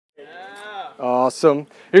Awesome.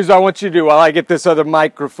 Here's what I want you to do while I get this other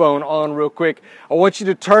microphone on real quick. I want you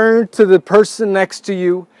to turn to the person next to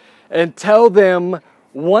you and tell them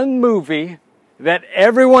one movie that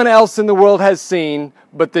everyone else in the world has seen,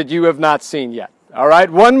 but that you have not seen yet. All right?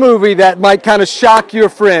 One movie that might kind of shock your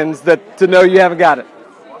friends to know you haven't got it.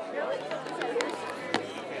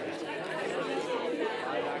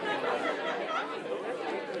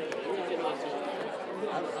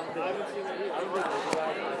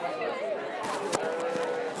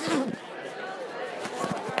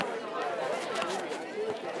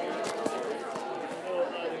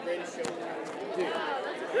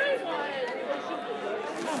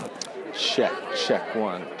 Check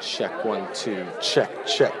one, check 1, 2,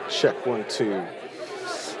 check 1, 2.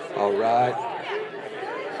 All right.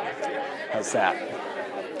 How's that?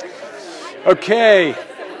 Okay.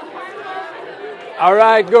 All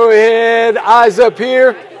right, go ahead. Eyes up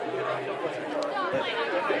here.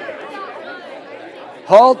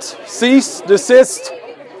 Halt, cease, desist.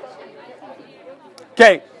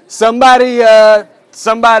 Okay,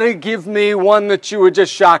 Somebody give me one that you were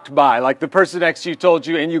just shocked by, like the person next to you told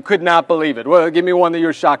you and you could not believe it. Well, give me one that you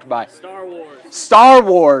were shocked by. Star Wars. Star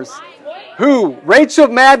Wars. Who? Rachel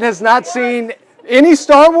Madden has not seen any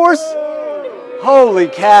Star Wars? Holy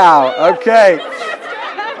cow. Okay.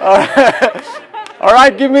 All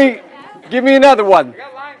right, give me another one.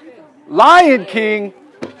 Lion King.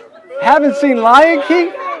 Haven't seen Lion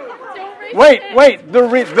King? Wait,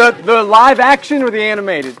 the live action or the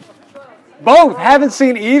animated? Both. Haven't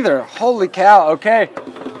seen either. Holy cow. Okay.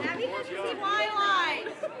 Abby hasn't seen Twilight.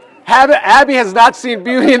 Abby has not seen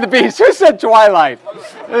Beauty and the Beast. Who said Twilight?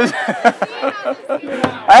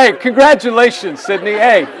 Hey, congratulations, Sydney.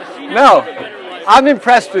 Hey, no, I'm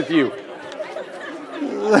impressed with you.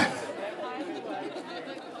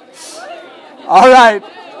 All right.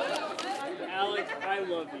 Alex, I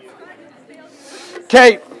love you.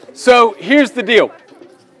 Okay, so here's the deal.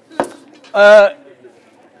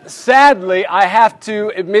 Sadly, I have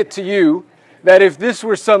to admit to you that if this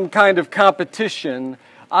were some kind of competition,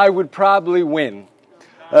 I would probably win.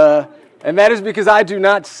 And that is because I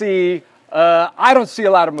don't see a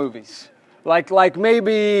lot of movies. Like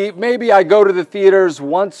maybe I go to the theaters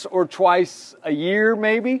once or twice a year,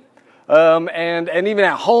 maybe. And even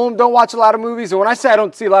at home, don't watch a lot of movies. And when I say I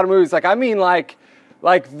don't see a lot of movies, I mean like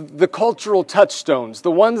the cultural touchstones,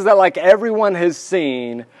 the ones that like everyone has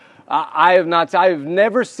seen. I have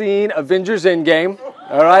never seen Avengers Endgame.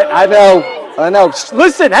 All right, I know.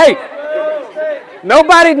 Listen, hey,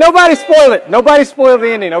 nobody spoil it. Nobody spoil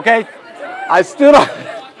the ending, okay? I still don't.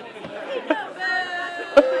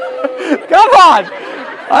 Come on,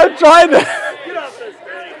 I'm trying to.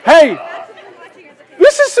 Hey,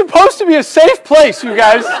 this is supposed to be a safe place, you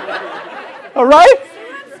guys. All right?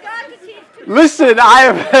 Listen,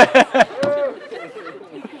 I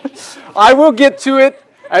will get to it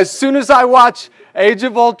as soon as I watch Age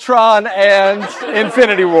of Ultron and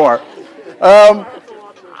Infinity War. I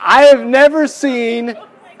have never seen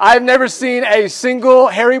a single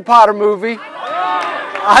Harry Potter movie.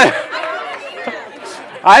 I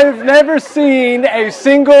have never seen a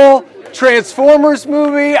single Transformers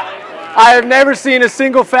movie. I have never seen a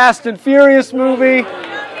single Fast and Furious movie.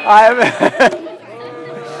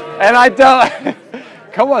 And I don't.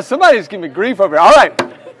 Come on, somebody's giving me grief over here. All right.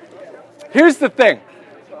 Here's the thing.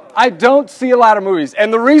 I don't see a lot of movies.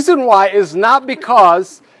 And the reason why is not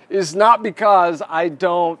because I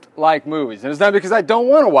don't like movies. And it's not because I don't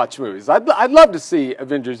want to watch movies. I'd love to see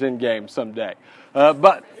Avengers Endgame someday.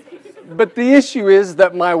 But the issue is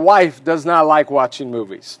that my wife does not like watching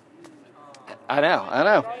movies. I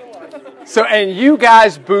know. So, and you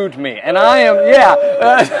guys booed me. And I am,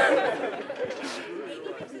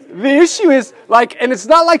 the issue is, and it's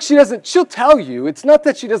not like she'll tell you, it's not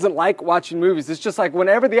that she doesn't like watching movies, it's just like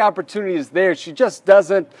whenever the opportunity is there, she just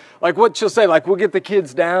doesn't, what she'll say, we'll get the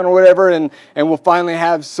kids down or whatever, and we'll finally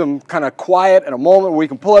have some kind of quiet and a moment where we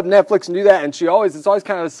can pull up Netflix and do that, and it's always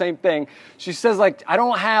kind of the same thing. She says, I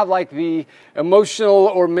don't have, the emotional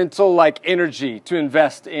or mental, energy to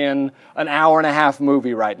invest in an hour-and-a-half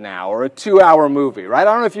movie right now, or a 2-hour movie, right?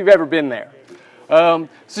 I don't know if you've ever been there. So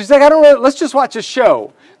she's like, let's just watch a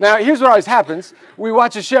show. Now, here's what always happens. We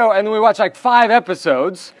watch a show, and then we watch 5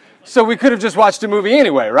 episodes, so we could have just watched a movie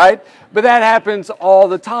anyway, right? But that happens all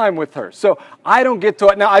the time with her. So I don't get to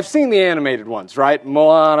it. Now, I've seen the animated ones, right?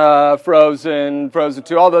 Moana, Frozen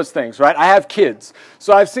 2, all those things, right? I have kids,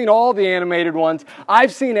 so I've seen all the animated ones.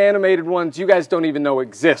 I've seen animated ones you guys don't even know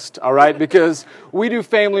exist, all right? Because we do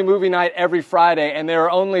family movie night every Friday, and there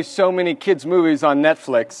are only so many kids' movies on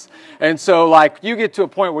Netflix. And so, you get to a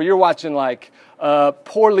point where you're watching,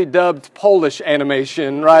 poorly dubbed Polish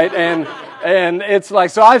animation, right? And And it's like,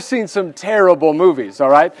 so I've seen some terrible movies, all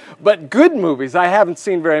right? But good movies, I haven't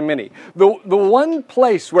seen very many. The one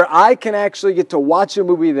place where I can actually get to watch a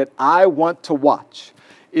movie that I want to watch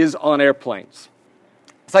is on airplanes.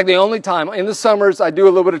 It's like the only time. In the summers, I do a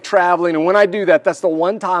little bit of traveling, and when I do that, that's the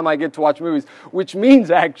one time I get to watch movies, which means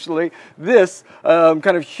actually this kind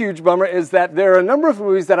of huge bummer is that there are a number of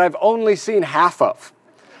movies that I've only seen half of.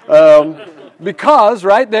 Because,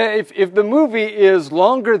 right, if the movie is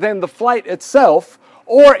longer than the flight itself,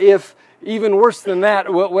 or if, even worse than that,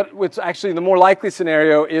 what's actually the more likely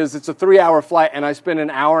scenario is it's a 3-hour flight and I spend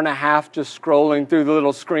an hour and a half just scrolling through the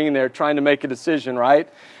little screen there trying to make a decision, right?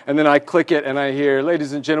 And then I click it and I hear,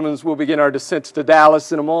 ladies and gentlemen, we'll begin our descent to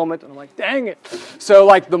Dallas in a moment. And I'm like, dang it. So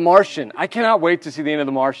like The Martian, I cannot wait to see the end of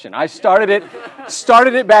The Martian. I started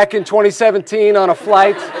it back in 2017 on a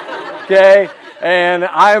flight, okay? And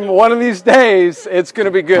I'm one of these days, it's going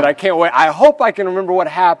to be good. I can't wait. I hope I can remember what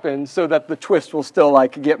happened so that the twist will still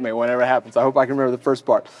like get me whenever it happens. I hope I can remember the first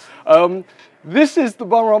part. This is the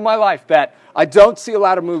bummer of my life, that I don't see a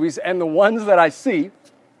lot of movies, and the ones that I see,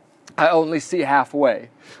 I only see halfway,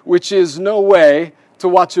 which is no way to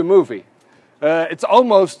watch a movie. It's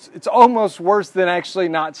almost worse than actually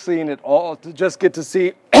not seeing it all, to just get to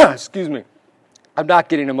see, excuse me. I'm not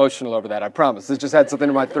getting emotional over that, I promise. It just had something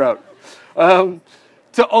in my throat.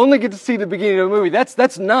 To only get to see the beginning of a movie,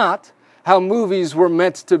 that's not how movies were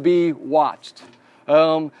meant to be watched.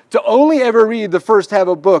 To only ever read the first half of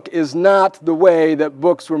a book is not the way that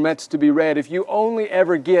books were meant to be read. If you only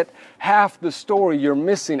ever get half the story, you're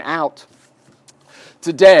missing out.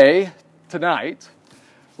 Tonight,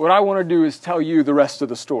 what I want to do is tell you the rest of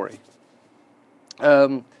the story.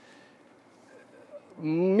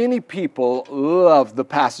 Many people love the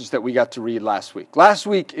passage that we got to read last week. Last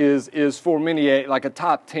week is for many like a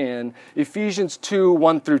top 10, Ephesians 2,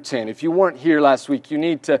 1 through 10. If you weren't here last week, you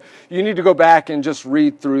need to go back and just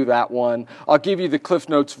read through that one. I'll give you the Cliff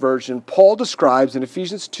Notes version. Paul describes in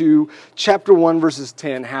Ephesians 2, chapter 1, verses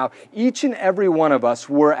 10, how each and every one of us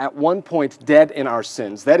were at one point dead in our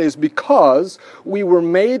sins. That is because we were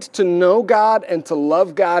made to know God and to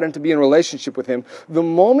love God and to be in relationship with Him. The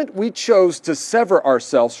moment we chose to sever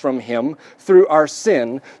ourselves from Him through our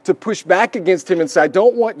sin, to push back against Him and say, I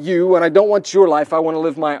don't want you and I don't want your life, I want to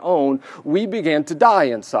live my own, we began to die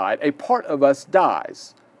inside. A part of us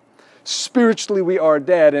dies. Spiritually, we are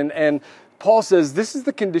dead, and Paul says this is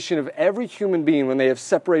the condition of every human being when they have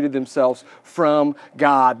separated themselves from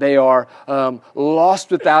God. They are lost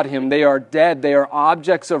without Him. They are dead. They are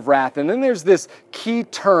objects of wrath. And then there's this key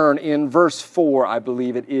turn in verse 4, I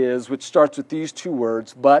believe it is, which starts with these two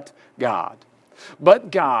words, but God. But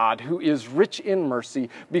God, who is rich in mercy,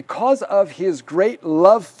 because of His great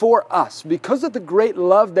love for us, because of the great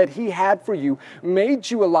love that He had for you, made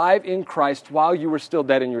you alive in Christ while you were still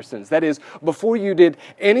dead in your sins. That is, before you did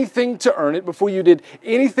anything to earn it, before you did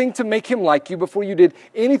anything to make Him like you, before you did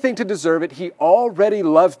anything to deserve it, He already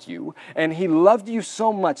loved you. And He loved you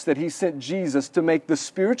so much that He sent Jesus to make the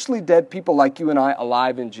spiritually dead people like you and I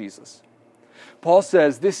alive in Jesus. Paul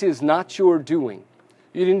says, this is not your doing.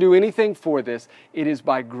 You didn't do anything for this. It is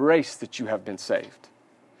by grace that you have been saved.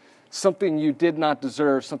 Something you did not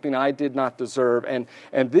deserve, something I did not deserve. And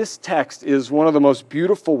this text is one of the most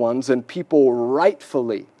beautiful ones, and people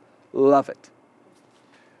rightfully love it.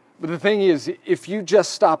 But the thing is, if you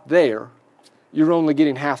just stop there, you're only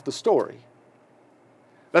getting half the story.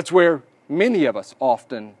 That's where many of us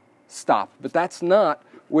often stop. But that's not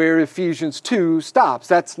where Ephesians 2 stops.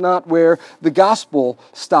 That's not where the gospel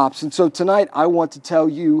stops. And so tonight I want to tell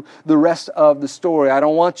you the rest of the story. I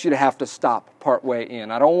don't want you to have to stop partway in.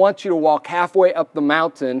 I don't want you to walk halfway up the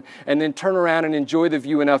mountain and then turn around and enjoy the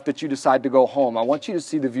view enough that you decide to go home. I want you to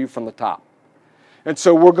see the view from the top. And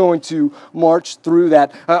so we're going to march through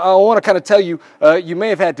that. I want to kind of tell you, you may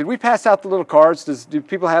have had, did we pass out the little cards? Do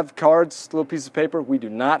people have cards, little pieces of paper? We do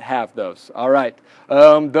not have those. All right.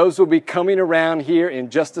 Those will be coming around here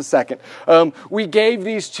in just a second. We gave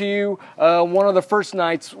these to you one of the first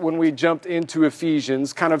nights when we jumped into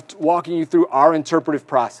Ephesians, kind of walking you through our interpretive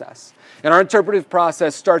process. And our interpretive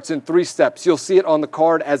process starts in 3 steps. You'll see it on the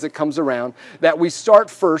card as it comes around, that we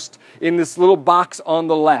start first in this little box on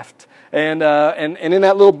the left. And in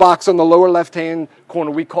that little box on the lower left-hand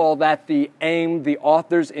corner, we call that the aim, the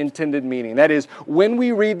author's intended meaning. That is, when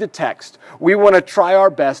we read the text, we want to try our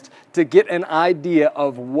best to get an idea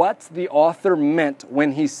of what the author meant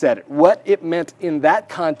when he said it, what it meant in that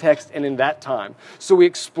context and in that time. So we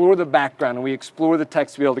explore the background and we explore the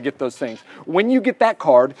text to be able to get those things. When you get that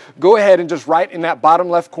card, go ahead and just write in that bottom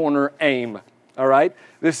left corner, aim. All right?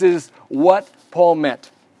 This is what Paul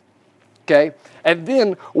meant. Okay? And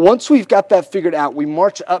then once we've got that figured out, we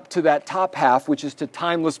march up to that top half, which is to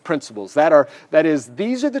timeless principles. That is,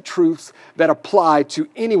 these are the truths that apply to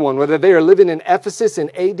anyone, whether they are living in Ephesus in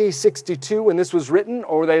AD 62 when this was written,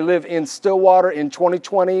 or they live in Stillwater in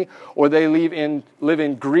 2020, or they live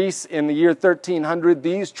in Greece in the year 1300.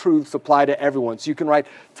 These truths apply to everyone. So you can write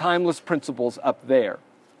timeless principles up there.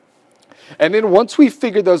 And then once we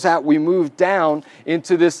figure those out, we move down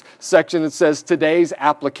into this section that says today's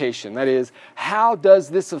application. That is, how does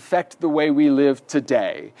this affect the way we live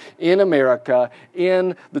today in America,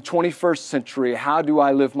 in the 21st century? How do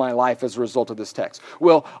I live my life as a result of this text?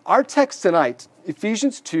 Well, our text tonight,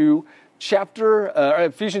 Ephesians chapter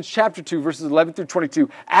 2, verses 11 through 22,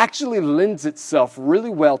 actually lends itself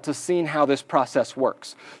really well to seeing how this process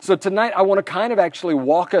works. So tonight, I want to kind of actually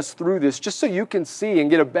walk us through this just so you can see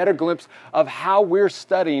and get a better glimpse of how we're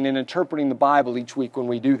studying and interpreting the Bible each week when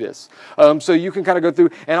we do this. So you can kind of go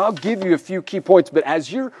through, and I'll give you a few key points, but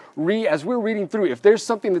as we're reading through, if there's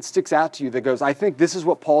something that sticks out to you that goes, I think this is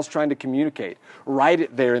what Paul's trying to communicate, write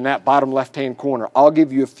it there in that bottom left-hand corner. I'll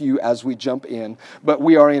give you a few as we jump in, but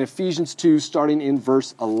we are in Ephesians 2, starting in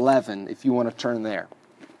verse 11, if you want to turn there.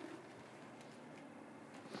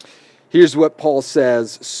 Here's what Paul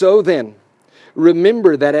says. So then,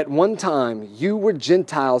 remember that at one time you were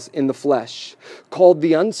Gentiles in the flesh, called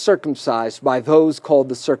the uncircumcised by those called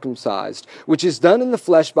the circumcised, which is done in the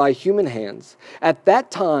flesh by human hands. At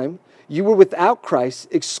that time, you were without Christ,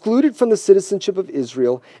 excluded from the citizenship of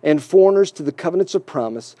Israel, and foreigners to the covenants of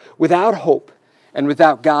promise, without hope, and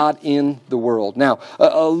without God in the world. Now,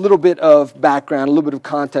 a little bit of background, a little bit of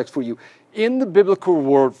context for you. In the biblical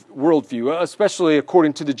worldview, especially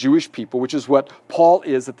according to the Jewish people, which is what Paul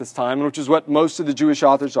is at this time, and which is what most of the Jewish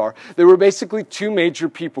authors are, there were basically two major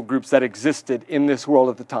people groups that existed in this world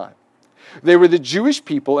at the time. They were the Jewish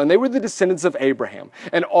people, and they were the descendants of Abraham.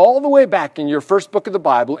 And all the way back in your first book of the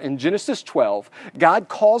Bible, in Genesis 12, God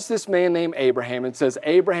calls this man named Abraham and says,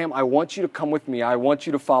 Abraham, I want you to come with me. I want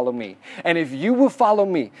you to follow me. And if you will follow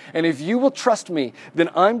me, and if you will trust me, then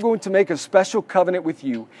I'm going to make a special covenant with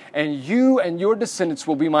you, and you and your descendants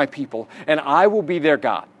will be my people, and I will be their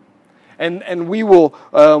God. And we will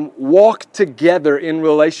walk together in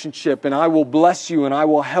relationship, and I will bless you, and I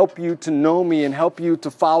will help you to know me and help you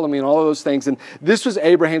to follow me and all of those things. And this was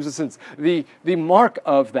Abraham's descendants. The mark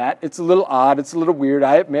of that, it's a little odd, it's a little weird,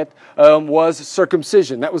 I admit, was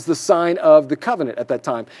circumcision. That was the sign of the covenant at that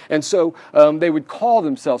time. And so they would call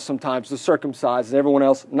themselves sometimes the circumcised and everyone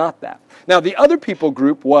else not that. Now, the other people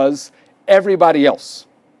group was everybody else.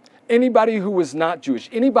 Anybody who was not Jewish,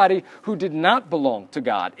 anybody who did not belong to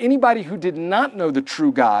God, anybody who did not know the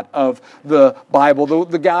true God of the Bible,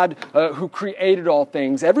 the God who created all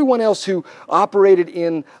things, everyone else who operated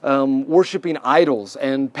in worshiping idols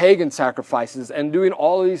and pagan sacrifices and doing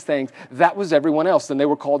all of these things, that was everyone else, and they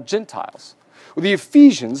were called Gentiles. Well, the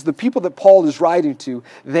Ephesians, the people that Paul is writing to,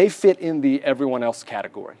 they fit in the everyone else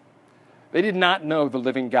category. They did not know the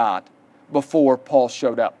living God before Paul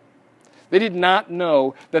showed up. They did not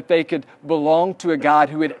know that they could belong to a God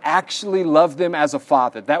who had actually loved them as a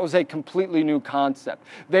father. That was a completely new concept.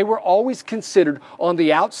 They were always considered on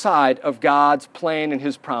the outside of God's plan and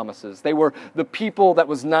His promises. They were the people that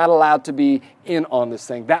was not allowed to be in on this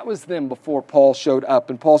thing. That was them before Paul showed up.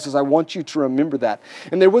 And Paul says, I want you to remember that.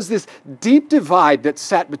 And there was this deep divide that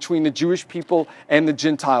sat between the Jewish people and the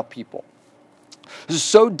Gentile people.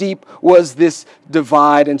 So deep was this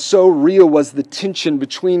divide and so real was the tension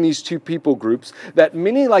between these two people groups that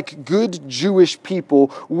many like good Jewish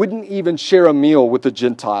people wouldn't even share a meal with a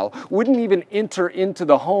Gentile, wouldn't even enter into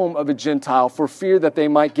the home of a Gentile for fear that they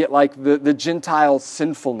might get like the Gentile's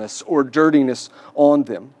sinfulness or dirtiness on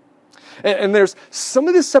them. And there's some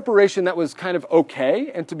of this separation that was kind of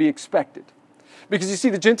okay and to be expected. Because you see,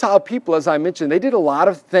 the Gentile people, as I mentioned, they did a lot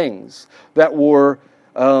of things that were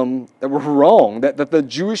wrong, that the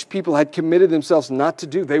Jewish people had committed themselves not to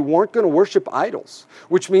do. They weren't going to worship idols,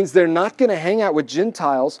 which means they're not going to hang out with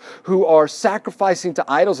Gentiles who are sacrificing to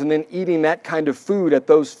idols and then eating that kind of food at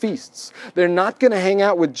those feasts. They're not going to hang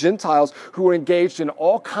out with Gentiles who are engaged in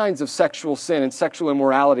all kinds of sexual sin and sexual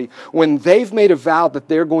immorality when they've made a vow that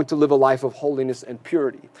they're going to live a life of holiness and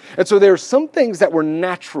purity. And so there are some things that were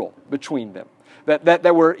natural between them.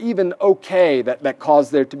 That were even okay, that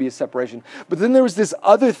caused there to be a separation. But then there was this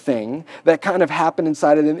other thing that kind of happened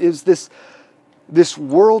inside of them, is this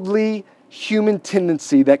worldly human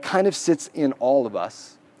tendency that kind of sits in all of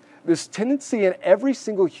us. This tendency in every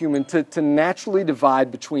single human to naturally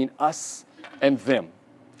divide between us and them.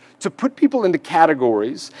 To put people into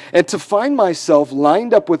categories and to find myself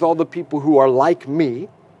lined up with all the people who are like me,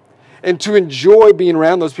 and to enjoy being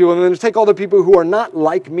around those people, and then to take all the people who are not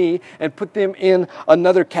like me and put them in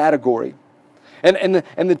another category. And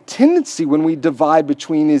the tendency when we divide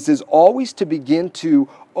between these is always to begin to,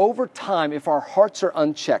 over time, if our hearts are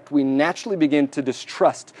unchecked, we naturally begin to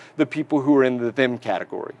distrust the people who are in the them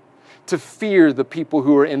category, to fear the people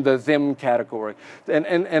who are in the them category.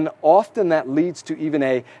 And often that leads to even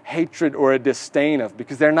a hatred or a disdain of,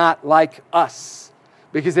 because they're not like us,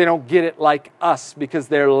 because they don't get it like us, because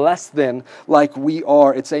they're less than like we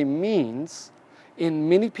are. It's a means in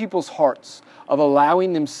many people's hearts of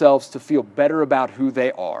allowing themselves to feel better about who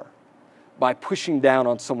they are by pushing down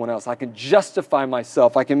on someone else. I can justify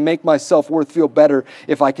myself. I can make myself worth feel better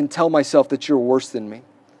if I can tell myself that you're worse than me.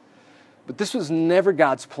 But this was never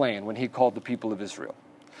God's plan when He called the people of Israel.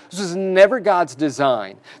 This was never God's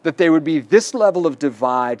design, that there would be this level of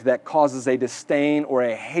divide that causes a disdain or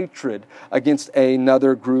a hatred against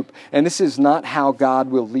another group. And this is not how God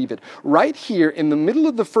will leave it. Right here in the middle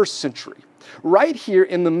of the first century, right here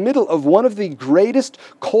in the middle of one of the greatest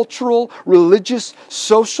cultural, religious,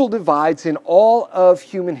 social divides in all of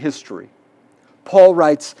human history, Paul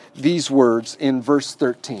writes these words in verse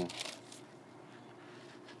 13.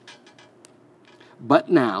 But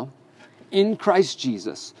now, in Christ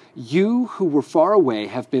Jesus, you who were far away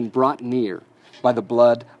have been brought near by the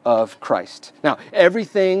blood of Christ. Now,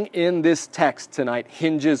 everything in this text tonight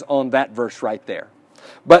hinges on that verse right there.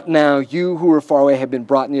 But now you who are far away have been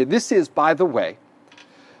brought near. This is, by the way,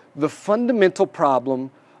 the fundamental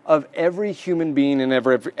problem of every human being and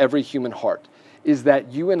every human heart, is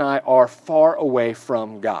that you and I are far away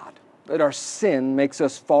from God. That our sin makes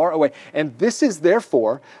us far away. And this is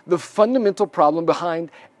therefore the fundamental problem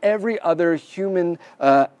behind every other human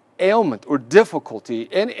ailment or difficulty.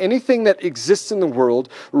 And anything that exists in the world,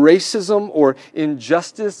 racism or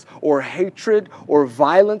injustice or hatred or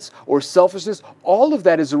violence or selfishness, all of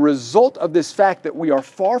that is a result of this fact that we are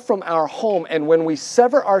far from our home. And when we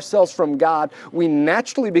sever ourselves from God, we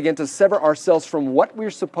naturally begin to sever ourselves from what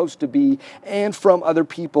we're supposed to be and from other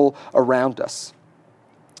people around us.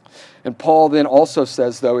 And Paul then also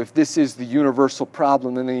says, though, if this is the universal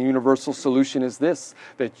problem, then the universal solution is this,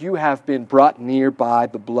 that you have been brought near by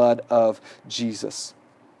the blood of Jesus.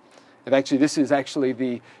 And actually, this is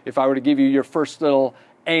actually if I were to give you your first little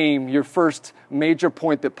aim, your first major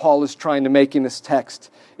point that Paul is trying to make in this text,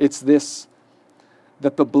 it's this,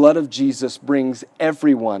 that the blood of Jesus brings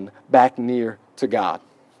everyone back near to God.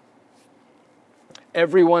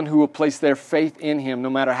 Everyone who will place their faith in Him, no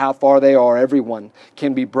matter how far they are, everyone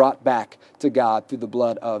can be brought back to God through the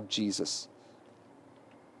blood of Jesus.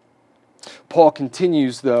 Paul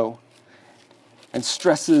continues, though, and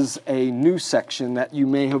stresses a new section that you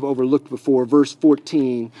may have overlooked before, verse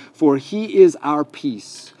 14. For He is our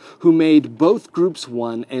peace, who made both groups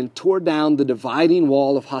one and tore down the dividing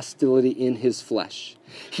wall of hostility in His flesh.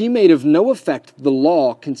 He made of no effect the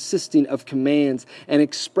law consisting of commands and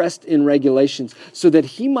expressed in regulations, so that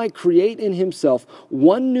He might create in Himself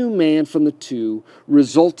one new man from the two,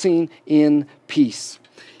 resulting in peace.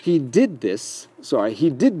 He did this so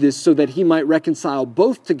that He might reconcile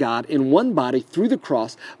both to God in one body through the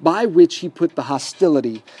cross, by which He put the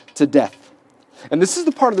hostility to death. And this is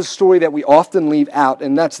the part of the story that we often leave out,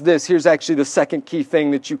 and that's this. Here's actually the second key thing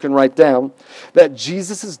that you can write down, that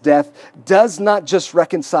Jesus' death does not just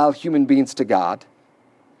reconcile human beings to God,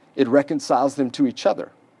 it reconciles them to each other.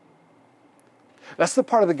 That's the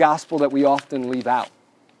part of the gospel that we often leave out.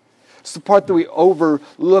 It's the part that we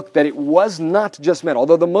overlook, that it was not just meant,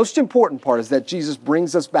 although the most important part is that Jesus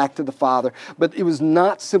brings us back to the Father, but it was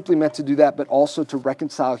not simply meant to do that, but also to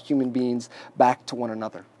reconcile human beings back to one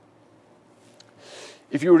another.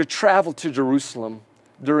 If you were to travel to Jerusalem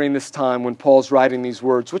during this time when Paul's writing these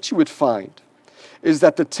words, what you would find is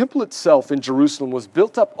that the temple itself in Jerusalem was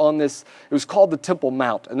built up on this, it was called the Temple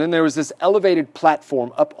Mount, and then there was this elevated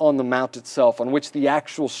platform up on the mount itself on which the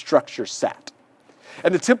actual structure sat.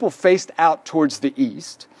 And the temple faced out towards the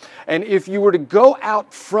east. And if you were to go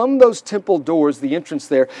out from those temple doors, the entrance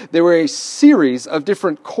there were a series of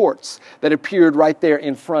different courts that appeared right there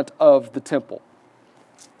in front of the temple.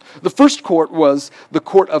 The first court was the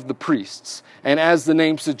court of the priests. And as the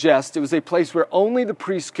name suggests, it was a place where only the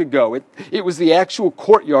priests could go. It was the actual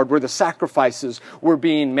courtyard where the sacrifices were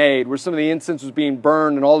being made, where some of the incense was being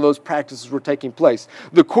burned and all of those practices were taking place.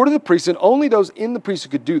 The court of the priests, and only those in the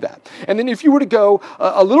priesthood could do that. And then if you were to go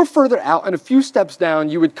a little further out and a few steps down,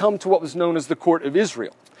 you would come to what was known as the court of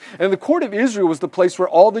Israel. And the court of Israel was the place where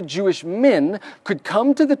all the Jewish men could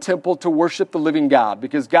come to the temple to worship the living God,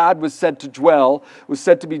 because God was said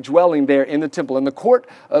to be dwelling there in the temple. And the court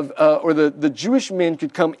of, the Jewish men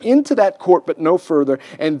could come into that court, but no further.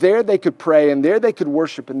 And there they could pray, and there they could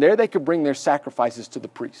worship, and there they could bring their sacrifices to the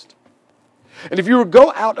priest. And if you were to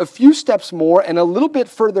go out a few steps more and a little bit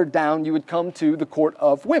further down, you would come to the court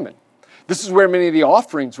of women. This is where many of the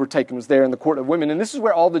offerings were taken, was there in the court of women. And this is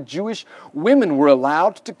where all the Jewish women were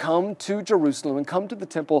allowed to come to Jerusalem and come to the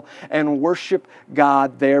temple and worship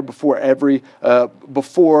God there before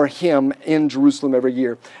Him in Jerusalem every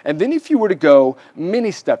year. And then if you were to go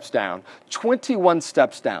many steps down, 21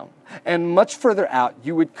 steps down, and much further out,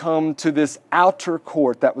 you would come to this outer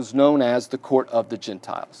court that was known as the court of the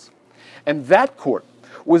Gentiles. And that court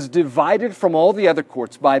was divided from all the other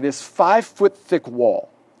courts by this 5-foot thick wall.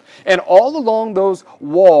 And all along those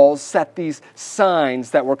walls sat these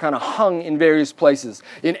signs that were kind of hung in various places.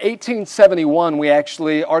 In 1871,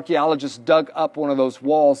 archaeologists dug up one of those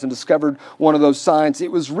walls and discovered one of those signs.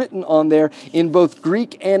 It was written on there in both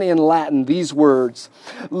Greek and in Latin, these words: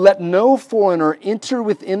 "Let no foreigner enter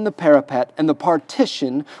within the parapet and the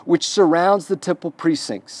partition which surrounds the temple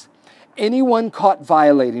precincts. Anyone caught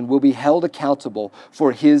violating will be held accountable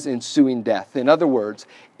for his ensuing death." In other words,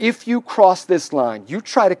 if you cross this line, you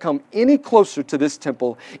try to come any closer to this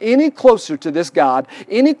temple, any closer to this God,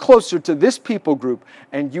 any closer to this people group,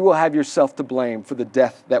 and you will have yourself to blame for the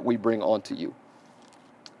death that we bring onto you.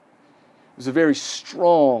 It was a very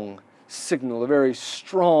strong signal, a very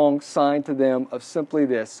strong sign to them of simply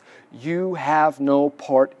this: you have no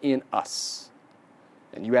part in us,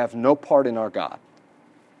 and you have no part in our God.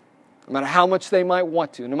 No matter how much they might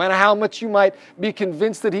want to, no matter how much you might be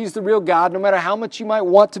convinced that He's the real God, no matter how much you might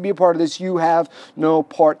want to be a part of this, you have no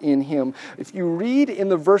part in Him. If you read in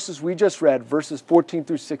the verses we just read, verses 14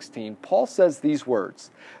 through 16, Paul says these words,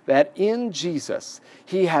 that in Jesus,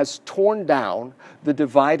 He has torn down the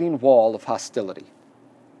dividing wall of hostility.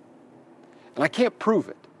 And I can't prove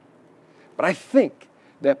it, but I think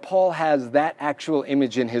that Paul has that actual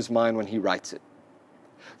image in his mind when he writes it.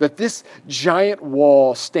 That this giant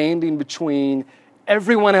wall standing between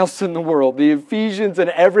everyone else in the world, the Ephesians and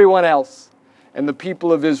everyone else, and the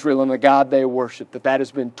people of Israel and the God they worship, that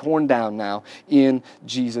has been torn down now in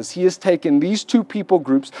Jesus. He has taken these two people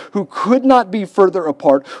groups who could not be further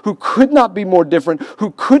apart, who could not be more different,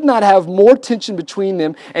 who could not have more tension between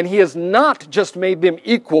them, and He has not just made them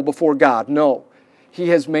equal before God. No, He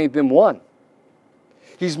has made them one.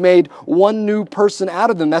 He's made one new person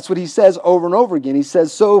out of them. That's what he says over and over again. He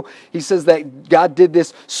says that God did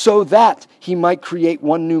this so that He might create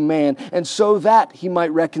one new man, and so that He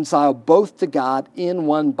might reconcile both to God in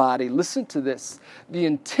one body. Listen to this. The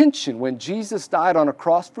intention when Jesus died on a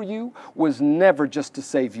cross for you was never just to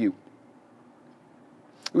save you.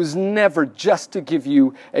 It was never just to give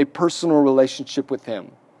you a personal relationship with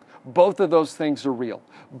Him. Both of those things are real.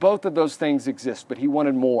 Both of those things exist, but He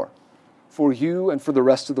wanted more for you and for the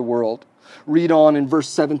rest of the world. Read on in verse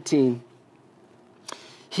 17.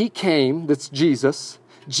 He came, that's Jesus.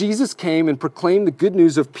 Jesus came and proclaimed the good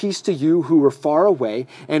news of peace to you who were far away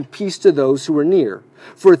and peace to those who were near.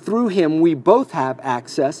 For through Him we both have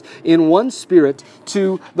access in one Spirit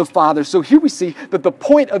to the Father. So here we see that the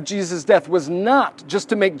point of Jesus' death was not just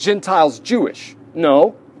to make Gentiles Jewish.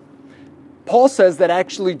 No. Paul says that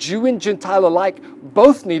actually Jew and Gentile alike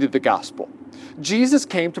both needed the gospel. Jesus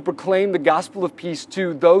came to proclaim the gospel of peace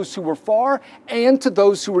to those who were far and to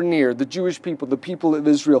those who were near, the Jewish people, the people of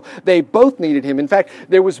Israel. They both needed Him. In fact,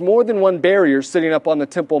 there was more than one barrier sitting up on the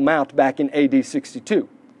Temple Mount back in AD 62.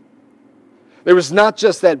 There was not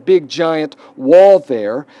just that big giant wall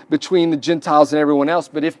there between the Gentiles and everyone else,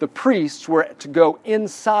 but if the priests were to go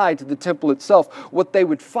inside to the temple itself, what they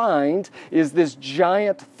would find is this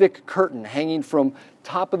giant thick curtain hanging from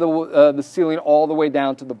top of the ceiling all the way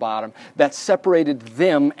down to the bottom that separated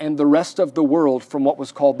them and the rest of the world from what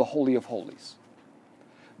was called the Holy of Holies.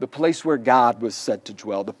 The place where God was said to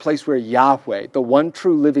dwell, the place where Yahweh, the one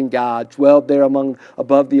true living God, dwelled there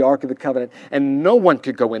above the Ark of the Covenant, and no one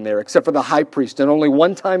could go in there except for the high priest, and only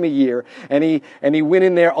one time a year, and he went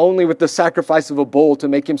in there only with the sacrifice of a bull to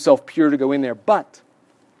make himself pure to go in there. But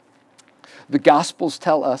the Gospels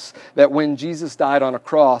tell us that when Jesus died on a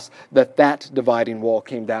cross, that dividing wall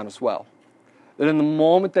came down as well. That in the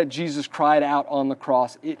moment that Jesus cried out on the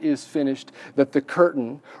cross, "It is finished," that the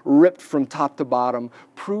curtain ripped from top to bottom,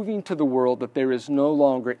 proving to the world that there is no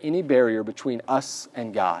longer any barrier between us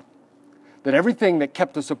and God. That everything that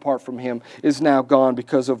kept us apart from Him is now gone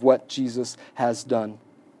because of what Jesus has done.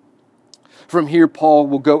 From here, Paul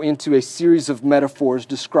will go into a series of metaphors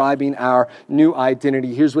describing our new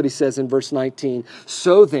identity. Here's what he says in verse 19.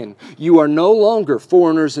 So then, you are no longer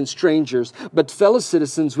foreigners and strangers, but fellow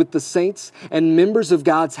citizens with the saints and members of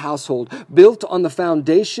God's household, built on the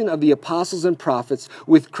foundation of the apostles and prophets,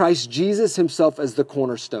 with Christ Jesus himself as the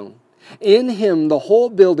cornerstone. In him, the whole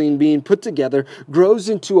building being put together grows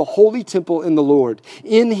into a holy temple in the Lord.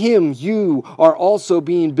 In him, you are also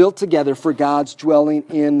being built together for God's dwelling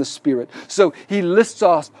in the Spirit. So he lists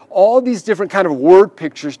off all these different kind of word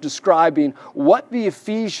pictures describing what the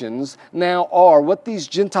Ephesians now are, what these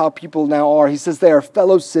Gentile people now are. He says they are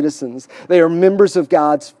fellow citizens. They are members of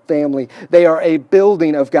God's family. They are a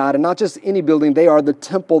building of God, and not just any building. They are the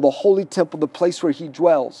temple, the holy temple, the place where he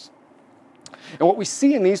dwells. And what we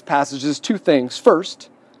see in these passages is two things. First,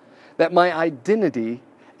 that my identity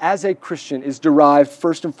as a Christian is derived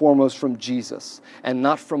first and foremost from Jesus, and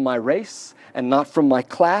not from my race, and not from my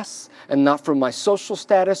class, and not from my social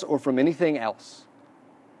status, or from anything else.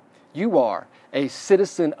 You are a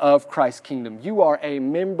citizen of Christ's kingdom. You are a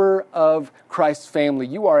member of Christ's family.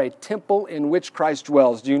 You are a temple in which Christ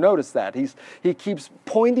dwells. Do you notice that? He keeps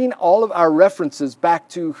pointing all of our references back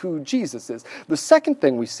to who Jesus is. The second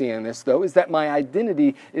thing we see in this, though, is that my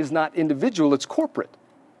identity is not individual, it's corporate.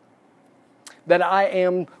 That I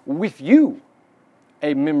am with you,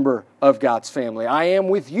 a member of God's family. I am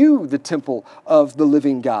with you, the temple of the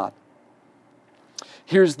living God.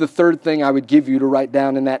 Here's the third thing I would give you to write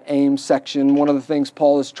down in that aim section. One of the things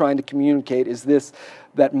Paul is trying to communicate is this,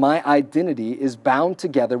 that my identity is bound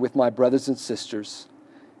together with my brothers and sisters,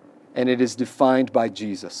 and it is defined by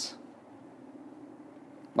Jesus.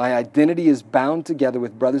 My identity is bound together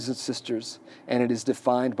with brothers and sisters, and it is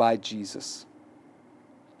defined by Jesus.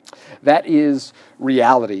 That is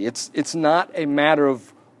reality. It's not a matter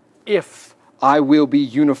of if I will be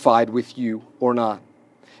unified with you or not.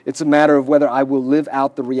 It's a matter of whether I will live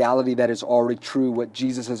out the reality that is already true, what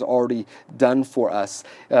Jesus has already done for us.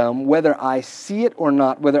 Whether I see it or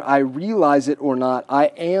not, whether I realize it or not, I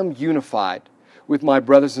am unified with my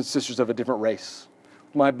brothers and sisters of a different race.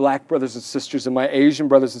 My black brothers and sisters, and my Asian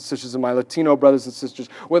brothers and sisters, and my Latino brothers and sisters.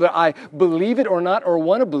 Whether I believe it or not, or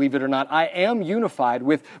want to believe it or not, I am unified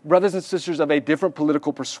with brothers and sisters of a different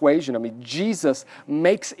political persuasion. I mean, Jesus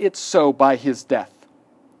makes it so by his death.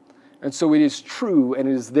 And so it is true, and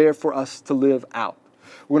it is there for us to live out.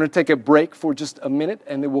 We're going to take a break for just a minute,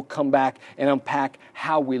 and then we'll come back and unpack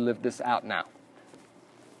how we live this out now.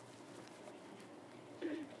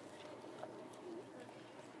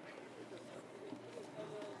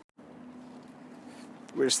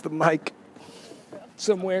 Where's the mic?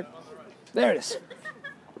 Somewhere. There it is.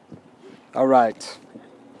 All right.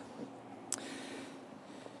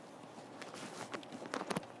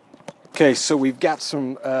 Okay, so we've got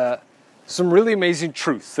some really amazing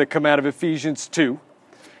truths that come out of Ephesians 2.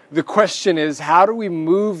 The question is, how do we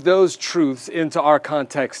move those truths into our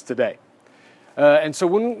context today? And so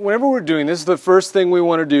whenever we're doing this, the first thing we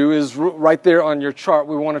want to do is right there on your chart,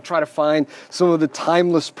 we want to try to find some of the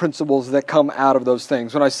timeless principles that come out of those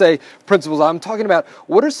things. When I say principles, I'm talking about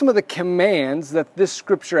what are some of the commands that this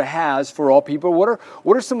scripture has for all people? What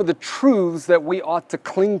are some of the truths that we ought to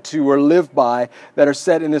cling to or live by that are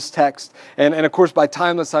said in this text? And of course, by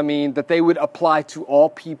timeless, I mean that they would apply to all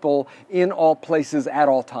people in all places at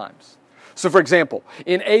all times. So for example,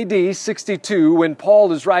 in AD 62, when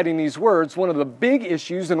Paul is writing these words, one of the big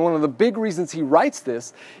issues and one of the big reasons he writes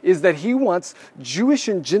this is that he wants Jewish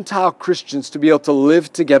and Gentile Christians to be able to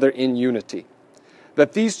live together in unity.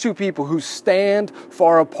 That these two people who stand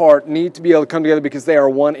far apart need to be able to come together because they are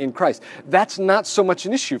one in Christ. That's not so much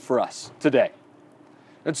an issue for us today.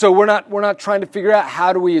 And so we're not trying to figure out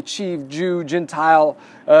how do we achieve Jew-Gentile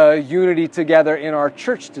unity together in our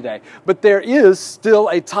church today. But there is still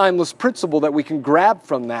a timeless principle that we can grab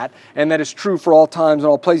from that, and that is true for all times and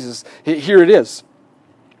all places. Here it is.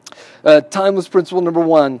 Timeless principle number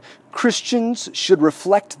 1, Christians should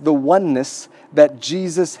reflect the oneness that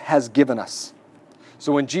Jesus has given us.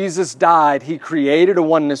 So when Jesus died, he created a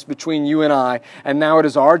oneness between you and I, and now it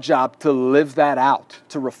is our job to live that out,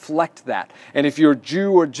 to reflect that. And if you're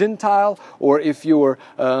Jew or Gentile, or if you're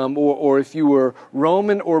or if you were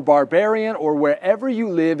Roman or barbarian, or wherever you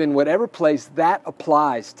live in whatever place, that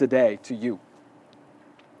applies today to you.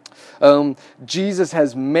 Jesus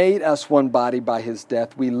has made us one body by his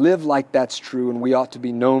death. We live like that's true, and we ought to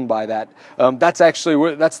be known by that. That's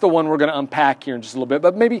the one we're going to unpack here in just a little bit.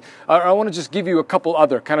 But maybe I want to just give you a couple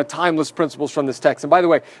other kind of timeless principles from this text. And by the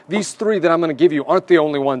way, these 3 that I'm going to give you aren't the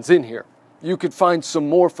only ones in here. You could find some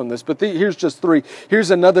more from this, but here's just 3. Here's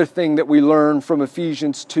another thing that we learn from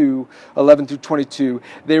Ephesians 2:11 through 22.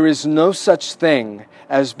 There is no such thing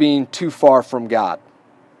as being too far from God.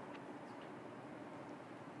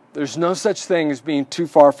 There's no such thing as being too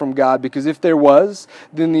far from God, because if there was,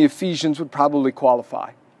 then the Ephesians would probably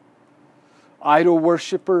qualify. Idol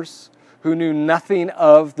worshipers who knew nothing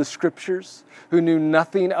of the Scriptures, who knew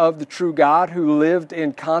nothing of the true God, who lived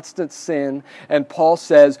in constant sin. And Paul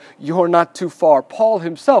says, you're not too far. Paul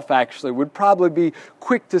himself actually would probably be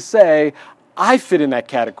quick to say, I fit in that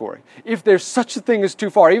category. If there's such a thing as too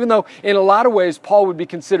far, even though in a lot of ways Paul would be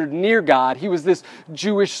considered near God, he was this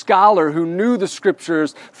Jewish scholar who knew the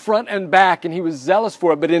Scriptures front and back, and he was zealous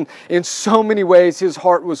for it. But in so many ways, his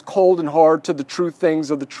heart was cold and hard to the true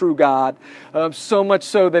things of the true God. So much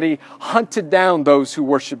so that he hunted down those who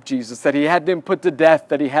worshiped Jesus, that he had them put to death,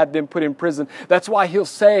 that he had them put in prison. That's why he'll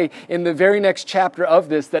say in the very next chapter of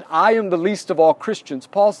this that I am the least of all Christians.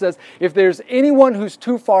 Paul says, if there's anyone who's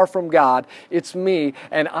too far from God, it's me,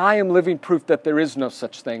 and I am living proof that there is no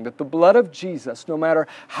such thing, that the blood of Jesus, no matter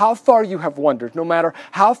how far you have wandered, no matter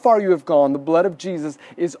how far you have gone, the blood of Jesus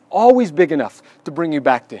is always big enough to bring you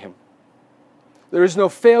back to Him. There is no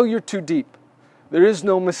failure too deep. There is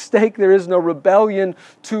no mistake, there is no rebellion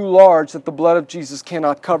too large that the blood of Jesus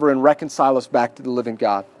cannot cover and reconcile us back to the living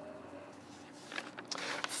God.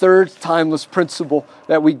 Third timeless principle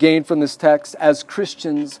that we gain from this text: as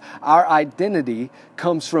Christians, our identity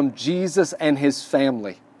comes from Jesus and His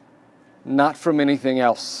family, not from anything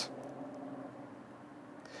else.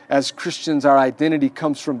 As Christians, our identity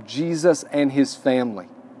comes from Jesus and His family,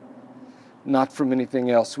 not from anything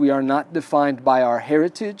else. We are not defined by our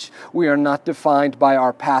heritage. We are not defined by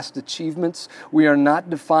our past achievements. We are not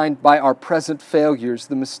defined by our present failures.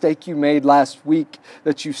 The mistake you made last week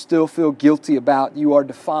that you still feel guilty about, you are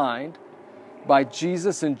defined by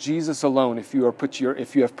Jesus and Jesus alone if you have put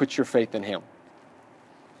your faith in Him.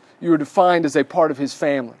 You are defined as a part of His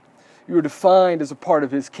family. You are defined as a part of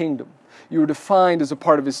His kingdom. You are defined as a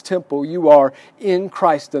part of His temple. You are in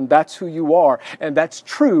Christ, and that's who you are. And that's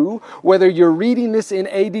true whether you're reading this in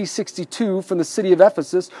AD 62 from the city of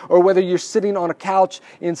Ephesus, or whether you're sitting on a couch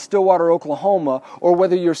in Stillwater, Oklahoma, or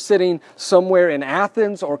whether you're sitting somewhere in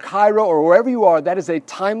Athens or Cairo or wherever you are. That is a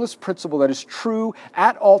timeless principle that is true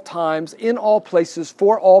at all times, in all places,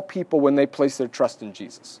 for all people when they place their trust in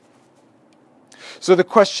Jesus. So the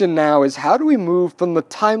question now is, how do we move from the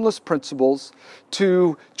timeless principles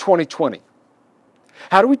to 2020?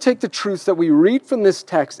 How do we take the truths that we read from this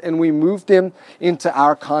text and we move them into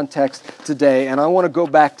our context today? And I want to go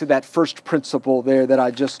back to that first principle there that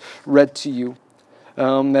I just read to you,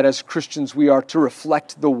 that as Christians we are to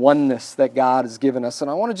reflect the oneness that God has given us.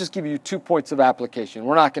 And I want to just give you 2 points of application.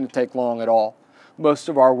 We're not going to take long at all. Most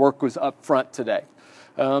of our work was up front today.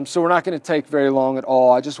 So we're not going to take very long at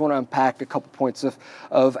all. I just want to unpack a couple points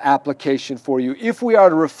of application for you. If we are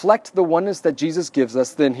to reflect the oneness that Jesus gives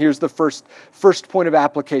us, then here's the first point of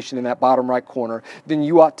application in that bottom right corner. Then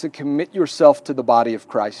you ought to commit yourself to the body of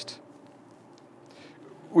Christ.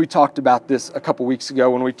 We talked about this a couple weeks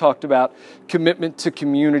ago when we talked about commitment to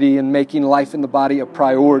community and making life in the body a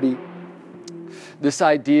priority. This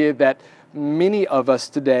idea that many of us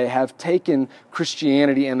today have taken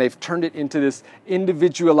Christianity and they've turned it into this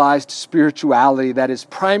individualized spirituality that is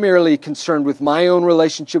primarily concerned with my own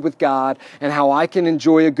relationship with God and how I can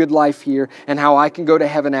enjoy a good life here and how I can go to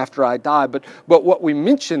heaven after I die. But what we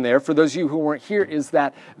mentioned there, for those of you who weren't here, is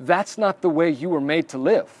that that's not the way you were made to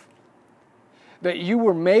live. That you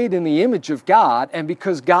were made in the image of God, and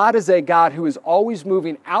because God is a God who is always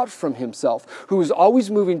moving out from Himself, who is always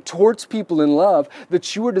moving towards people in love,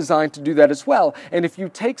 that you are designed to do that as well. And if you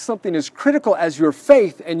take something as critical as your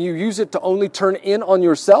faith and you use it to only turn in on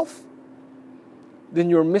yourself, then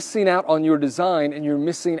you're missing out on your design and you're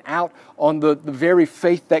missing out on the very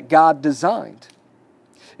faith that God designed.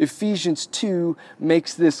 Ephesians 2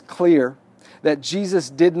 makes this clear, that Jesus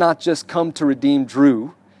did not just come to redeem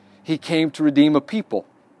Drew, He came to redeem a people.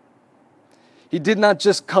 He did not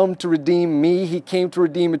just come to redeem me. He came to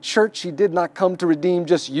redeem a church. He did not come to redeem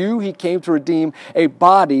just you. He came to redeem a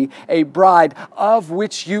body, a bride, of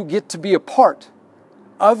which you get to be a part,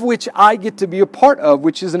 of which I get to be a part of,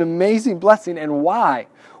 which is an amazing blessing. And why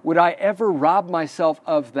would I ever rob myself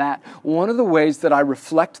of that? One of the ways that I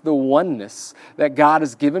reflect the oneness that God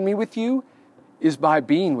has given me with you is by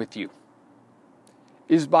being with you,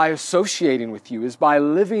 is by associating with you, is by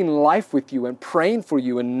living life with you and praying for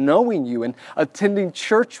you and knowing you and attending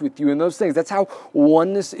church with you and those things. That's how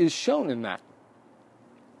oneness is shown in that.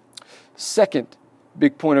 Second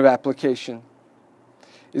big point of application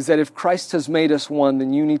is that if Christ has made us one,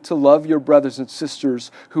 then you need to love your brothers and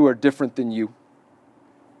sisters who are different than you.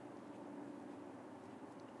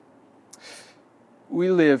 We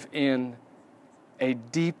live in a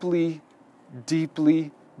deeply,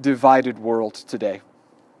 deeply divided world today.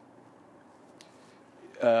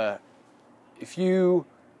 If you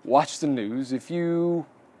watch the news, if you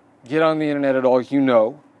get on the internet at all, you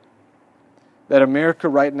know that America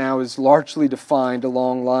right now is largely defined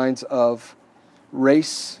along lines of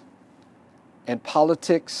race and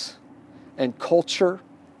politics and culture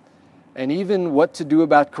and even what to do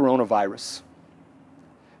about coronavirus.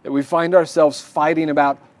 That we find ourselves fighting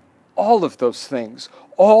about all of those things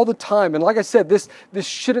all the time. And like I said, this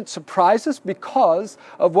shouldn't surprise us because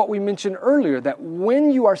of what we mentioned earlier, that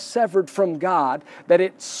when you are severed from God, that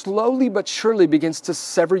it slowly but surely begins to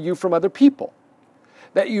sever you from other people.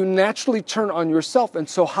 That you naturally turn on yourself. And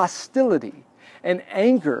so hostility and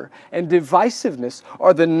anger and divisiveness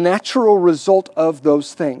are the natural result of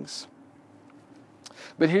those things.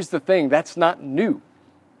 But here's the thing, that's not new.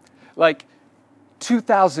 Like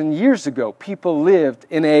 2,000 years ago, people lived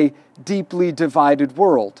in a deeply divided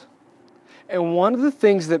world. And one of the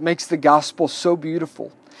things that makes the gospel so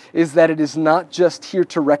beautiful is that it is not just here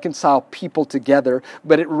to reconcile people together,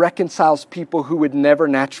 but it reconciles people who would never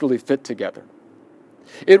naturally fit together.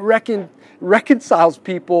 It reconciles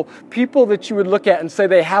people that you would look at and say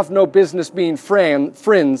they have no business being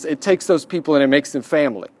friends. It takes those people and it makes them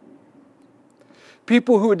family.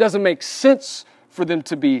 People who it doesn't make sense for them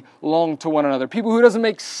to belong to one another. People who it doesn't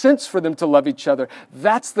make sense for them to love each other.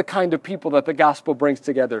 That's the kind of people that the gospel brings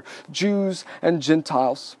together. Jews and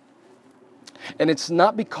Gentiles. And it's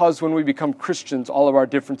not because when we become Christians, all of our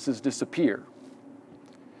differences disappear.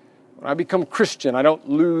 When I become Christian, I don't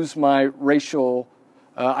lose my racial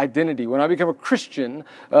identity. When I become a Christian,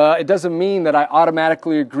 it doesn't mean that I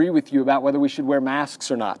automatically agree with you about whether we should wear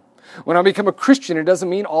masks or not. When I become a Christian, it doesn't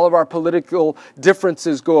mean all of our political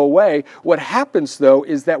differences go away. What happens, though,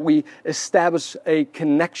 is that we establish a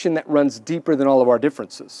connection that runs deeper than all of our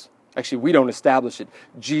differences. Actually, we don't establish it.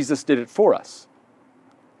 Jesus did it for us.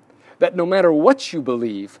 That no matter what you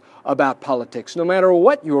believe about politics, no matter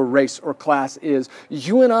what your race or class is,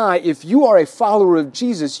 you and I, if you are a follower of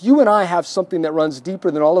Jesus, you and I have something that runs deeper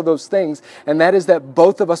than all of those things, and that is that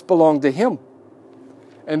both of us belong to Him.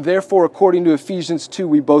 And therefore, according to Ephesians 2,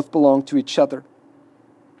 we both belong to each other.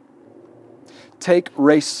 Take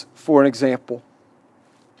race for an example.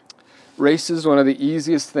 Race is one of the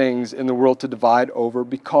easiest things in the world to divide over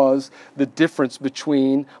because the difference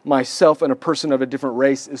between myself and a person of a different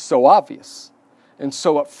race is so obvious and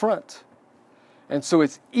so upfront. And so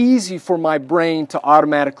it's easy for my brain to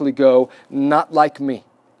automatically go, not like me.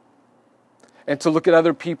 And to look at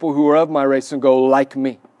other people who are of my race and go, like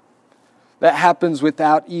me. That happens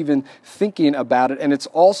without even thinking about it. And it's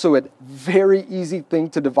also a very easy thing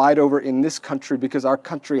to divide over in this country because our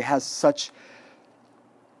country has such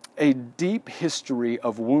a deep history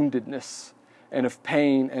of woundedness and of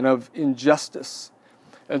pain and of injustice.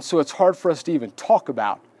 And so it's hard for us to even talk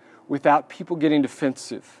about without people getting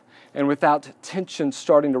defensive and without tension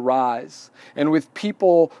starting to rise and without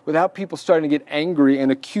people starting to get angry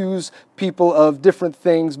and accuse people of different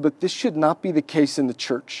things. But this should not be the case in the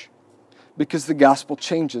church. Because the gospel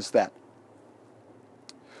changes that.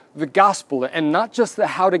 The gospel, and not just the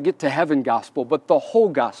how to get to heaven gospel, but the whole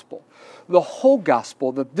gospel. The whole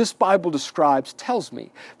gospel that this Bible describes tells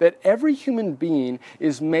me that every human being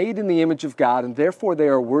is made in the image of God, and therefore they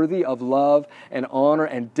are worthy of love and honor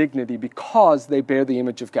and dignity because they bear the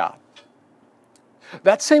image of God.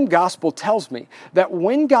 That same gospel tells me that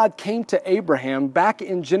when God came to Abraham back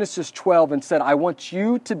in Genesis 12 and said, I want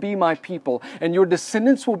you to be my people and your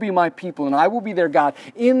descendants will be my people and I will be their God.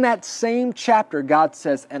 In that same chapter, God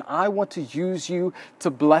says, and I want to use you to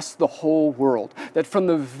bless the whole world. That from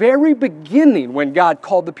the very beginning when God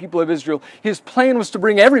called the people of Israel, His plan was to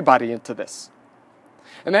bring everybody into this.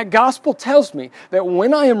 And that gospel tells me that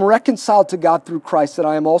when I am reconciled to God through Christ, that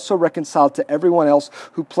I am also reconciled to everyone else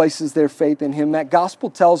who places their faith in Him. That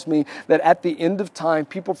gospel tells me that at the end of time,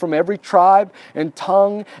 people from every tribe and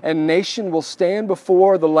tongue and nation will stand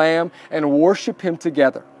before the Lamb and worship Him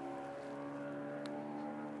together.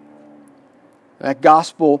 That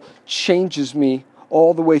gospel changes me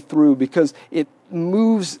all the way through because it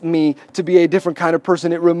moves me to be a different kind of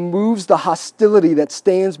person. It removes the hostility that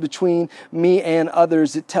stands between me and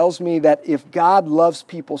others. It tells me that if God loves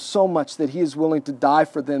people so much that He is willing to die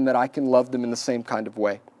for them, that I can love them in the same kind of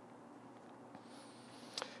way.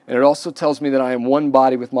 And it also tells me that I am one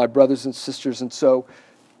body with my brothers and sisters. And so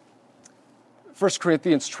 1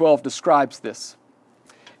 Corinthians 12 describes this.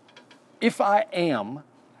 If I am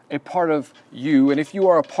a part of you, and if you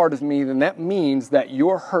are a part of me, then that means that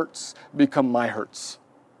your hurts become my hurts,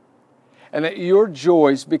 and that your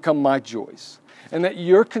joys become my joys, and that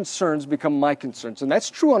your concerns become my concerns. And that's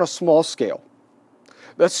true on a small scale.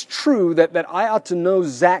 That's true that I ought to know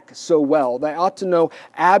Zach so well, that I ought to know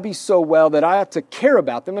Abby so well, that I ought to care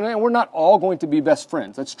about them. And we're not all going to be best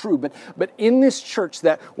friends, that's true. But in this church,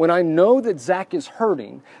 that when I know that Zach is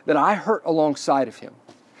hurting, that I hurt alongside of him.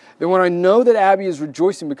 That when I know that Abby is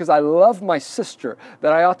rejoicing because I love my sister,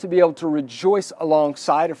 that I ought to be able to rejoice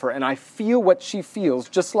alongside of her. And I feel what she feels,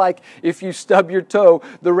 just like if you stub your toe,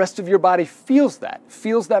 the rest of your body feels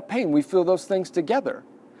that pain. We feel those things together.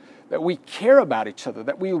 That we care about each other,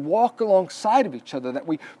 that we walk alongside of each other, that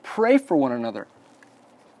we pray for one another.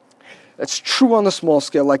 That's true on the small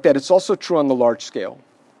scale like that. It's also true on the large scale.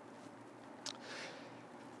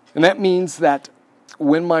 And that means that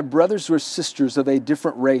when my brothers or sisters of a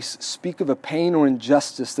different race speak of a pain or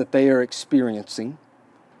injustice that they are experiencing,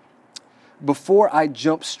 before I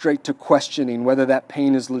jump straight to questioning whether that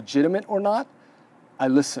pain is legitimate or not, I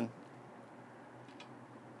listen.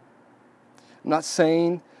 I'm not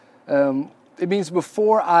saying... it means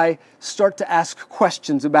before I start to ask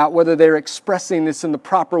questions about whether they're expressing this in the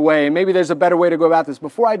proper way, and maybe there's a better way to go about this,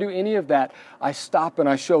 before I do any of that, I stop and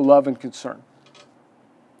I show love and concern.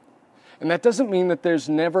 And that doesn't mean that there's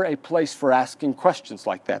never a place for asking questions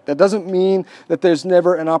like that. That doesn't mean that there's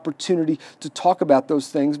never an opportunity to talk about those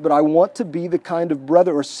things, but I want to be the kind of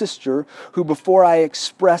brother or sister who, before I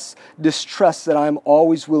express distrust, that I'm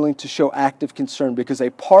always willing to show active concern, because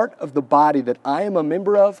a part of the body that I am a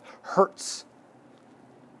member of hurts.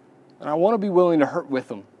 And I want to be willing to hurt with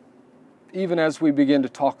them, even as we begin to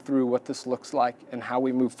talk through what this looks like and how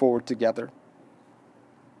we move forward together.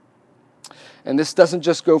 And this doesn't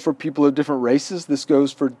just go for people of different races. This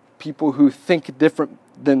goes for people who think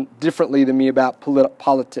differently than me about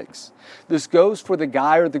politics. This goes for the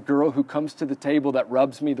guy or the girl who comes to the table that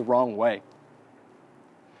rubs me the wrong way,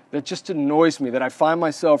 that just annoys me, that I find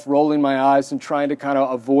myself rolling my eyes and trying to kind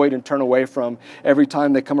of avoid and turn away from every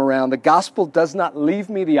time they come around. The gospel does not leave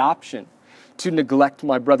me the option to neglect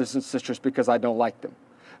my brothers and sisters because I don't like them.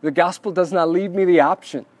 The gospel does not leave me the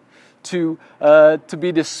option to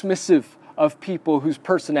be dismissive of people whose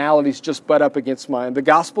personalities just butt up against mine. The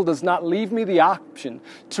gospel does not leave me the option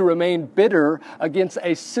to remain bitter against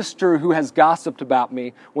a sister who has gossiped about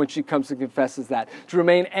me when she comes and confesses that. To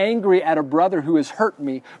remain angry at a brother who has hurt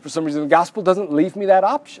me for some reason. The gospel doesn't leave me that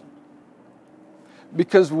option.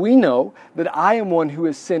 Because we know that I am one who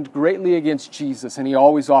has sinned greatly against Jesus, and He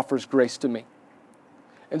always offers grace to me.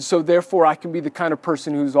 And so therefore I can be the kind of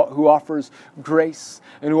person who offers grace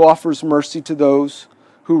and who offers mercy to those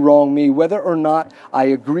who wrong me. Whether or not I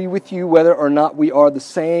agree with you, whether or not we are the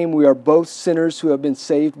same, we are both sinners who have been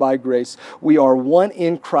saved by grace. We are one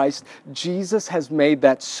in Christ. Jesus has made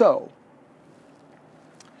that so.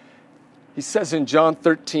 He says in John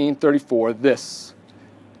 13:34 this,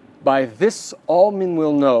 "By this all men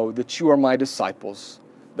will know that you are my disciples,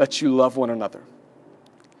 that you love one another."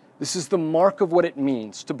 This is the mark of what it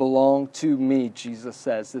means to belong to me, Jesus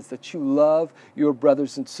says, is that you love your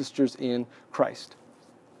brothers and sisters in Christ.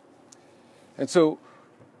 And so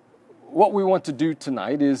what we want to do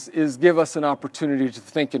tonight is give us an opportunity to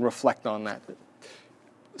think and reflect on that.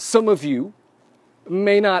 Some of you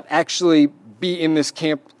may not actually be in this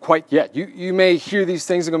camp quite yet. You may hear these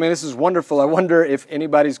things and go, man, this is wonderful. I wonder if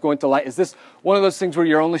anybody's going to like, is this one of those things where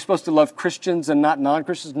you're only supposed to love Christians and not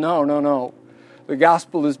non-Christians? No. The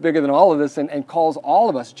gospel is bigger than all of this and calls all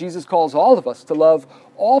of us. Jesus calls all of us to love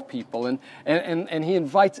all people, and He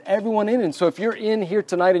invites everyone in. And so if you're in here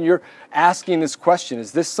tonight and you're asking this question,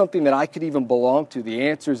 is this something that I could even belong to? The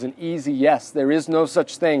answer is an easy yes. There is no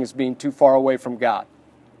such thing as being too far away from God.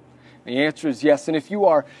 The answer is yes. And if you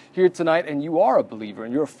are here tonight and you are a believer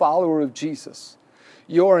and you're a follower of Jesus,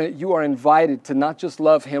 you are invited to not just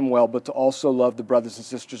love Him well, but to also love the brothers and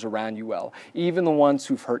sisters around you well, even the ones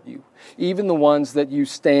who've hurt you, even the ones that you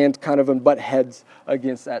stand kind of and butt heads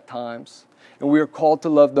against at times. And we are called to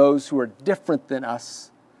love those who are different than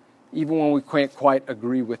us, even when we can't quite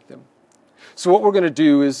agree with them. So what we're going to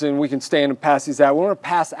do is, and we can stand and pass these out, we're going to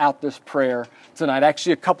pass out this prayer tonight,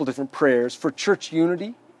 actually a couple different prayers for church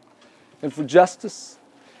unity and for justice.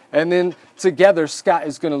 And then together, Scott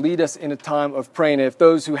is going to lead us in a time of praying. If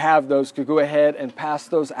those who have those could go ahead and pass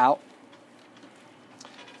those out.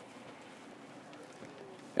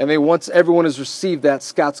 And then once everyone has received that,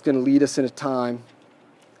 Scott's going to lead us in a time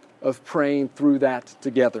of praying through that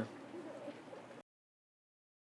together.